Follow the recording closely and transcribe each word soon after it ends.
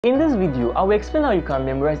In this video, I will explain how you can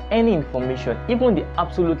memorize any information, even the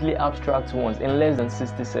absolutely abstract ones, in less than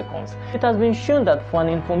 60 seconds. It has been shown that for an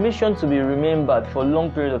information to be remembered for a long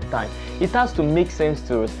period of time, it has to make sense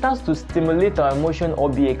to us, it has to stimulate our emotion or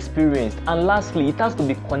be experienced, and lastly, it has to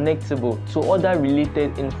be connectable to other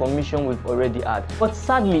related information we've already had. But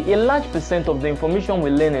sadly, a large percent of the information we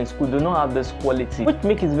learn in school do not have this quality, which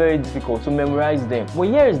makes it very difficult to memorize them. But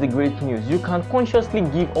here is the great news: you can consciously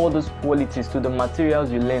give all those qualities to the materials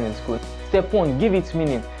you learn in school. Step 1, give it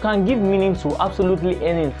meaning. You can give meaning to absolutely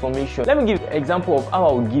any information. Let me give an example of how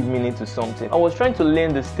I would give meaning to something. I was trying to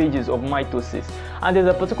learn the stages of mitosis, and there's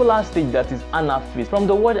a particular stage that is anaphase. From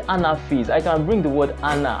the word anaphase, I can bring the word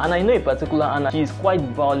Anna, and I know a particular Anna, she is quite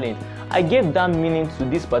violent. I gave that meaning to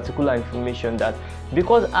this particular information, that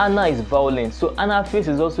because Anna is violent, so anaphase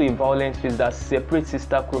is also a violent phase that separates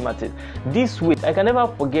sister chromatids. This way, I can never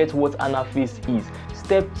forget what anaphase is.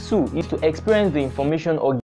 Step 2 is to experience the information or